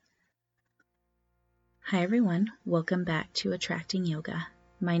Hi everyone, welcome back to Attracting Yoga.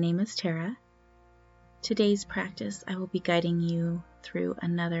 My name is Tara. Today's practice, I will be guiding you through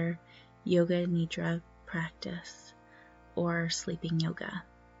another Yoga Nidra practice or sleeping yoga.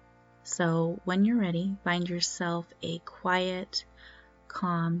 So when you're ready, find yourself a quiet,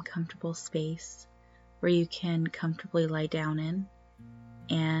 calm, comfortable space where you can comfortably lie down in,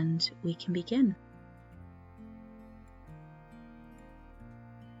 and we can begin.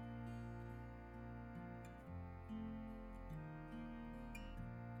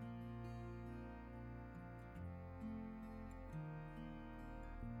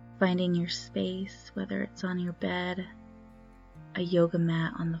 Finding your space, whether it's on your bed, a yoga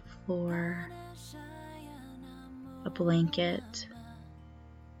mat on the floor, a blanket,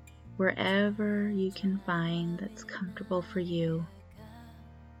 wherever you can find that's comfortable for you,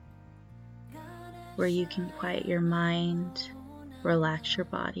 where you can quiet your mind, relax your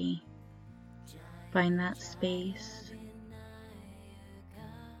body. Find that space.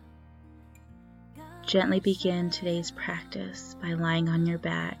 Gently begin today's practice by lying on your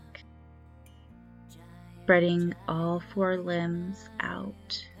back, spreading all four limbs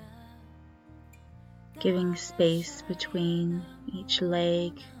out, giving space between each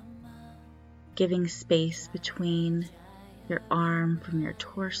leg, giving space between your arm from your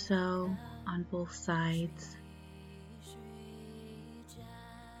torso on both sides,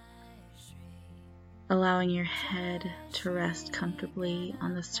 allowing your head to rest comfortably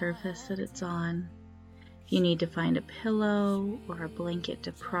on the surface that it's on. If you need to find a pillow or a blanket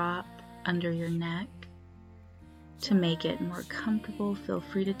to prop under your neck to make it more comfortable, feel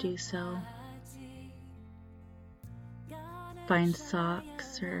free to do so. Find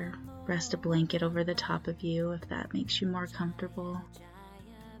socks or rest a blanket over the top of you if that makes you more comfortable.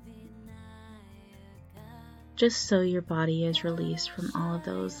 Just so your body is released from all of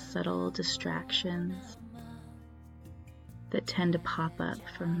those subtle distractions that tend to pop up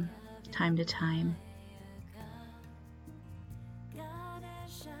from time to time.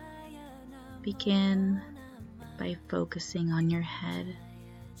 Begin by focusing on your head.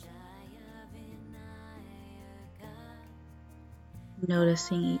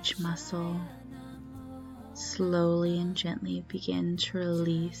 Noticing each muscle. Slowly and gently begin to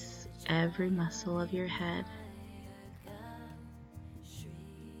release every muscle of your head.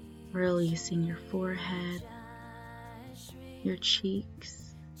 Releasing your forehead, your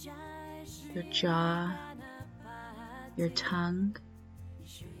cheeks, your jaw, your tongue.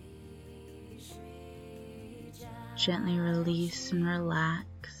 Gently release and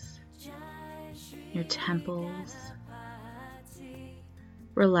relax your temples,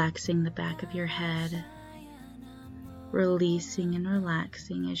 relaxing the back of your head, releasing and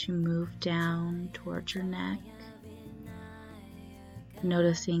relaxing as you move down towards your neck,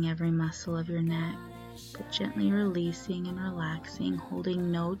 noticing every muscle of your neck, but gently releasing and relaxing,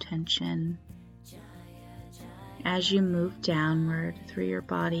 holding no tension. As you move downward through your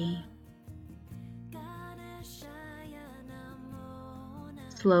body,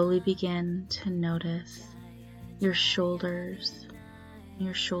 slowly begin to notice your shoulders,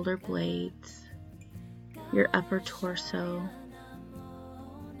 your shoulder blades, your upper torso,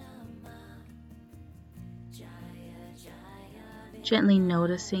 gently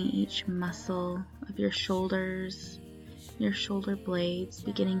noticing each muscle of your shoulders, your shoulder blades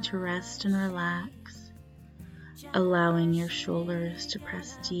beginning to rest and relax, allowing your shoulders to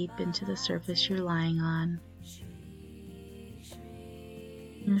press deep into the surface you're lying on.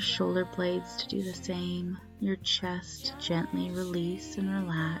 Your shoulder blades to do the same, your chest to gently release and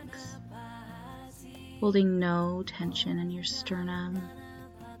relax, holding no tension in your sternum,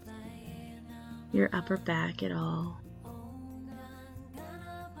 your upper back at all.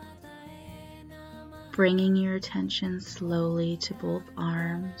 Bringing your attention slowly to both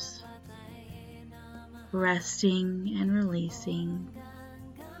arms, resting and releasing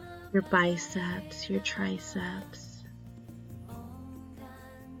your biceps, your triceps,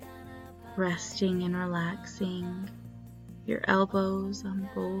 resting and relaxing your elbows on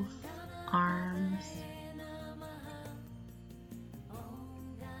both arms,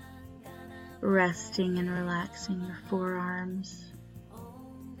 resting and relaxing your forearms,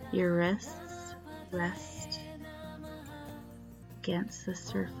 your wrists, rest against the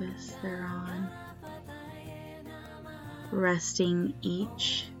surface they're on, resting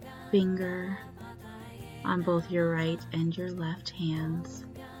each finger on both your right and your left hands.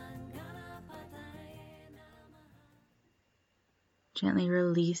 Gently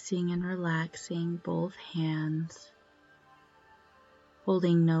releasing and relaxing both hands,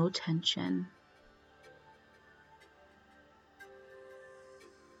 holding no tension.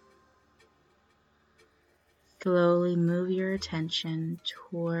 Slowly move your attention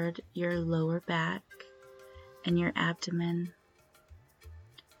toward your lower back and your abdomen,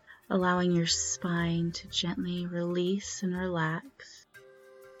 allowing your spine to gently release and relax,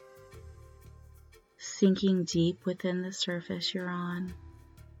 sinking deep within the surface you're on,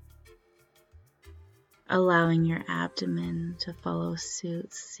 allowing your abdomen to follow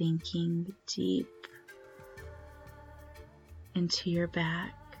suit, sinking deep into your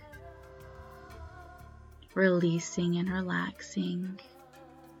back, releasing and relaxing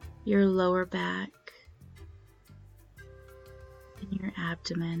your lower back and your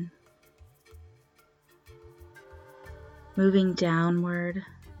abdomen. Moving downward,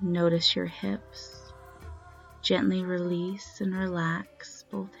 notice your hips. Gently release and relax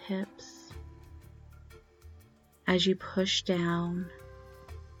both hips. As you push down,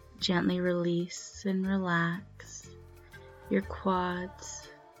 gently release and relax your quads,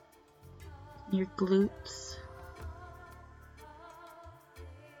 your glutes,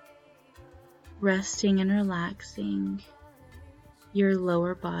 resting and relaxing your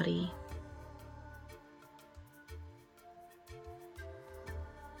lower body.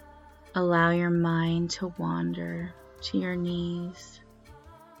 Allow your mind to wander to your knees,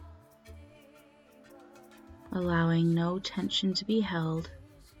 allowing no tension to be held.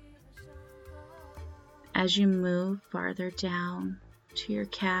 As you move farther down to your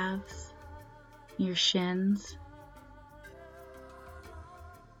calves, your shins,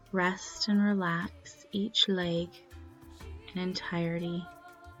 rest and relax each leg in entirety.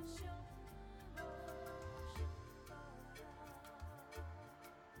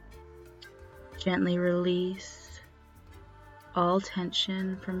 Gently release all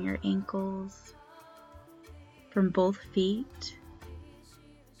tension from your ankles, from both feet.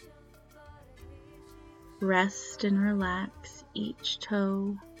 Rest and relax each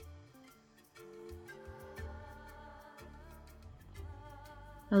toe.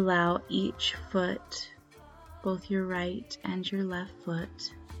 Allow each foot, both your right and your left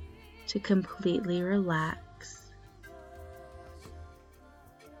foot, to completely relax.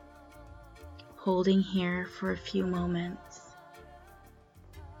 Holding here for a few moments,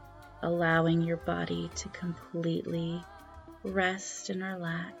 allowing your body to completely rest and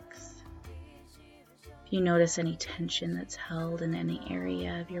relax. If you notice any tension that's held in any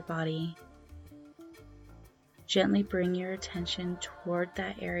area of your body, gently bring your attention toward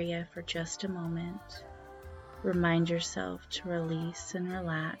that area for just a moment. Remind yourself to release and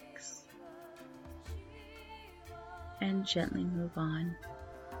relax, and gently move on.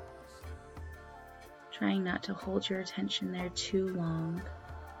 Trying not to hold your attention there too long,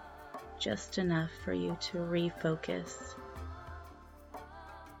 just enough for you to refocus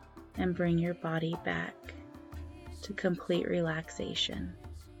and bring your body back to complete relaxation.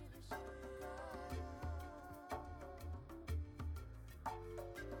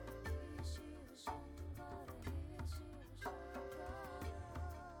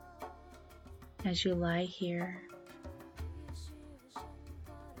 As you lie here,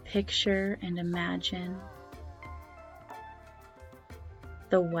 picture and imagine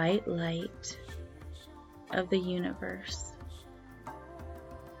the white light of the universe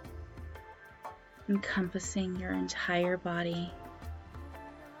encompassing your entire body,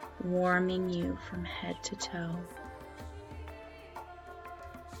 warming you from head to toe.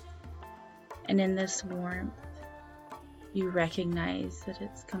 And in this warmth, you recognize that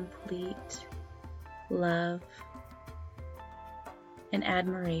it's complete love and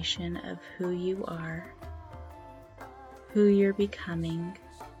admiration of who you are, who you're becoming,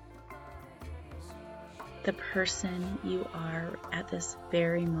 the person you are at this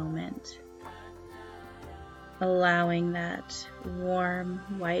very moment. Allowing that warm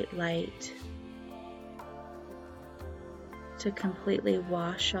white light to completely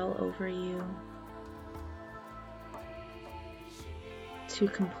wash all over you, to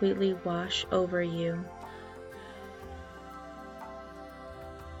completely wash over you.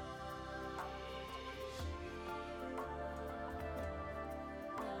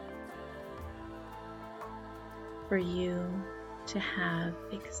 For you to have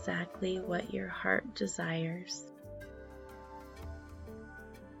exactly what your heart desires.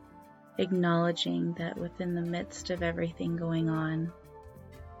 Acknowledging that within the midst of everything going on,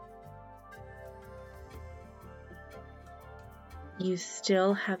 you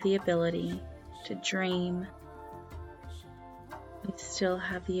still have the ability to dream. You still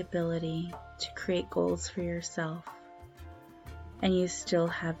have the ability to create goals for yourself. And you still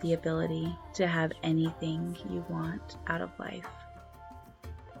have the ability to have anything you want out of life.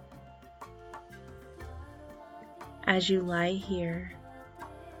 As you lie here,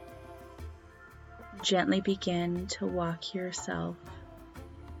 Gently begin to walk yourself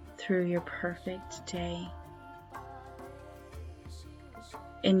through your perfect day,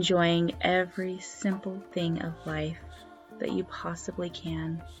 enjoying every simple thing of life that you possibly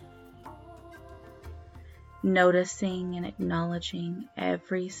can, noticing and acknowledging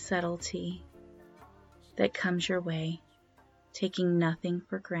every subtlety that comes your way, taking nothing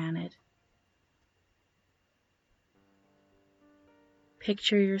for granted.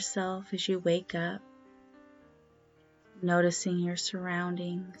 Picture yourself as you wake up, noticing your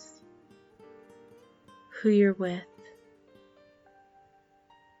surroundings, who you're with,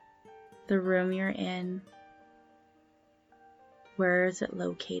 the room you're in, where is it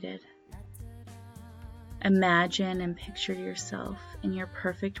located. Imagine and picture yourself in your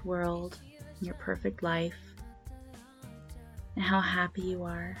perfect world, in your perfect life, and how happy you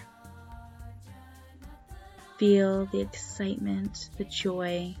are. Feel the excitement, the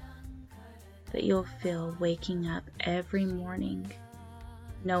joy that you'll feel waking up every morning,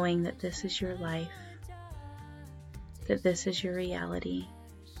 knowing that this is your life, that this is your reality.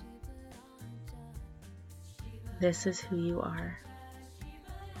 This is who you are.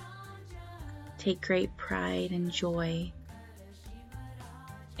 Take great pride and joy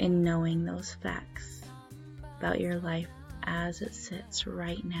in knowing those facts about your life as it sits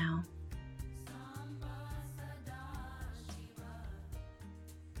right now.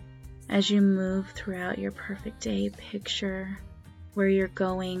 As you move throughout your perfect day, picture where you're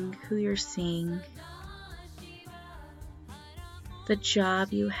going, who you're seeing, the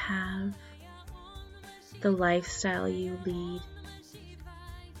job you have, the lifestyle you lead.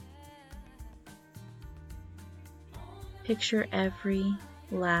 Picture every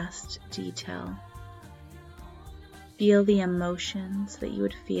last detail. Feel the emotions that you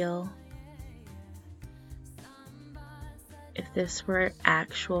would feel if this were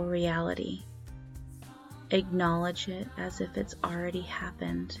actual reality. Acknowledge it as if it's already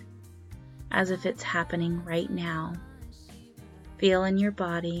happened, as if it's happening right now. Feel in your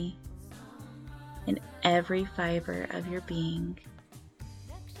body, in every fiber of your being,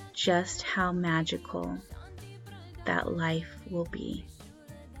 just how magical that life will be.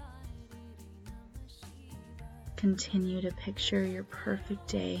 Continue to picture your perfect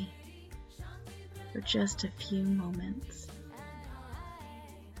day for just a few moments.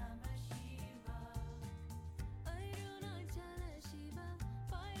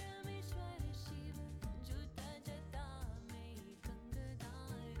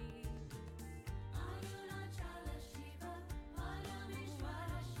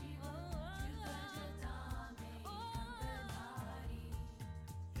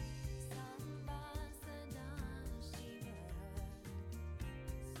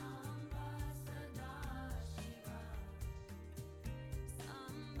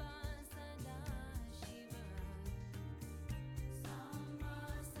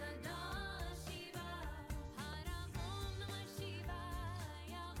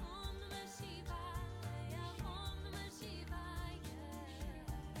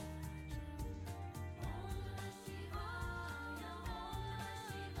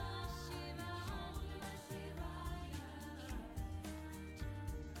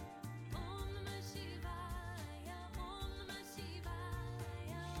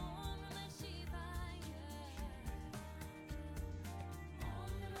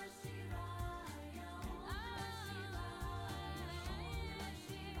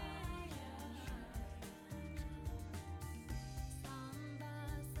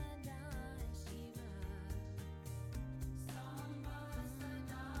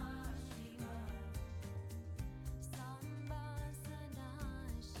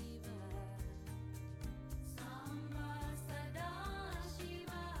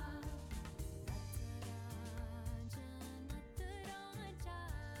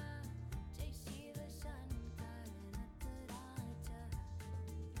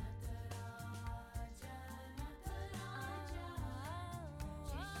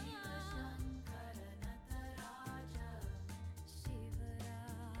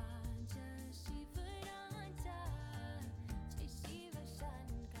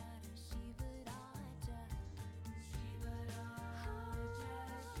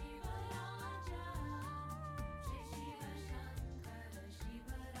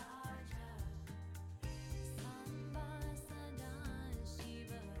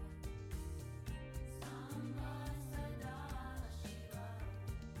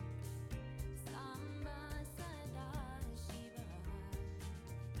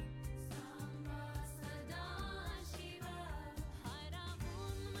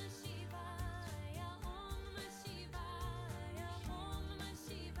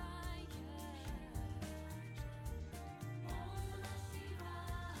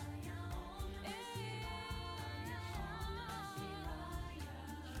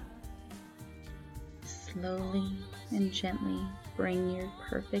 slowly and gently bring your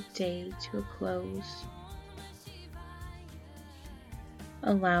perfect day to a close,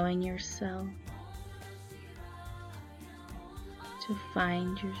 allowing yourself to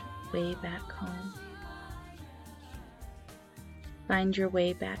find your way back home. Find your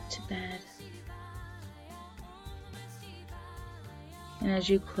way back to bed. And as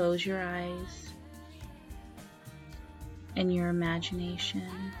you close your eyes, in your imagination,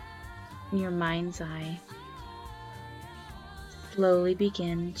 in your mind's eye, slowly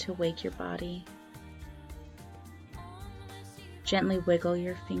begin to wake your body. Gently wiggle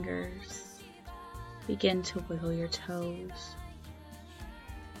your fingers. Begin to wiggle your toes.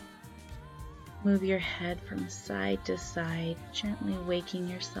 Move your head from side to side, gently waking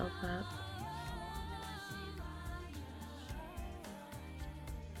yourself up.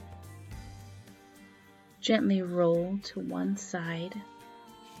 Gently roll to one side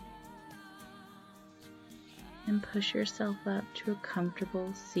and push yourself up to a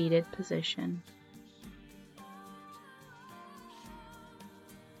comfortable seated position.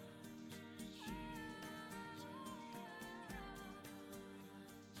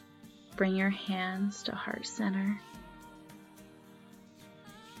 Bring your hands to heart center.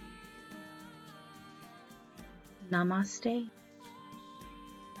 Namaste.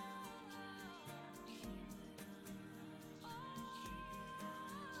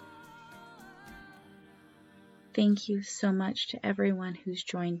 Thank you so much to everyone who's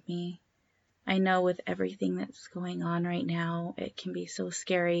joined me. I know with everything that's going on right now, it can be so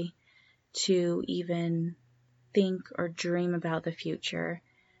scary to even think or dream about the future,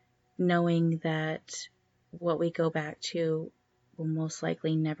 knowing that what we go back to will most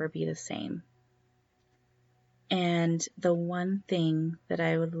likely never be the same. And the one thing that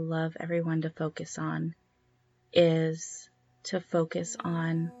I would love everyone to focus on is to focus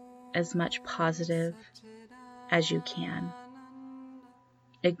on as much positive as you can.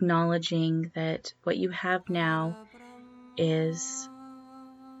 Acknowledging that what you have now is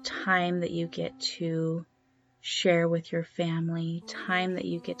time that you get to share with your family, time that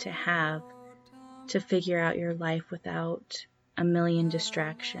you get to have to figure out your life without a million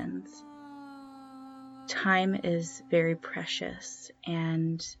distractions. Time is very precious,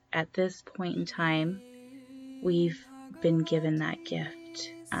 and at this point in time, we've been given that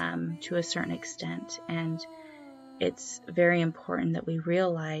gift to a certain extent, and it's very important that we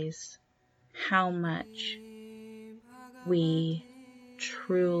realize how much we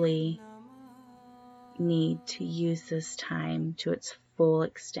truly need to use this time to its full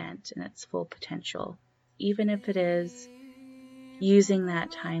extent and its full potential, even if it is using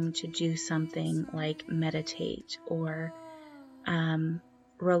that time to do something like meditate or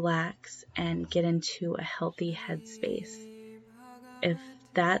relax and get into a healthy headspace. If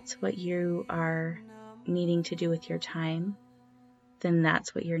that's what you are needing to do with your time, then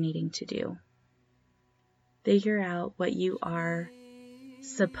that's what you're needing to do. Figure out what you are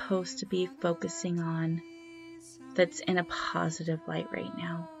supposed to be focusing on that's in a positive light right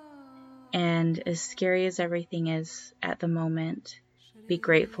now. And as scary as everything is at the moment, be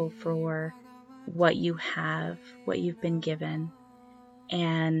grateful for what you have, what you've been given,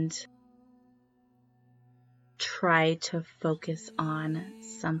 and try to focus on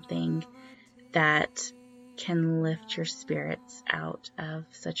something that can lift your spirits out of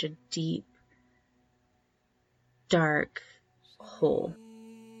such a deep, dark hole.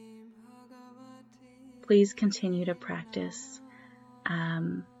 Please continue to practice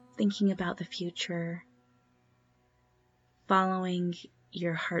thinking about the future, following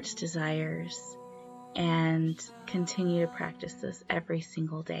your heart's desires, and continue to practice this every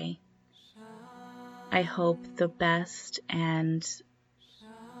single day. I hope the best and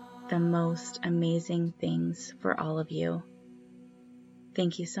the most amazing things for all of you.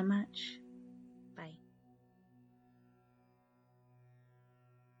 Thank you so much.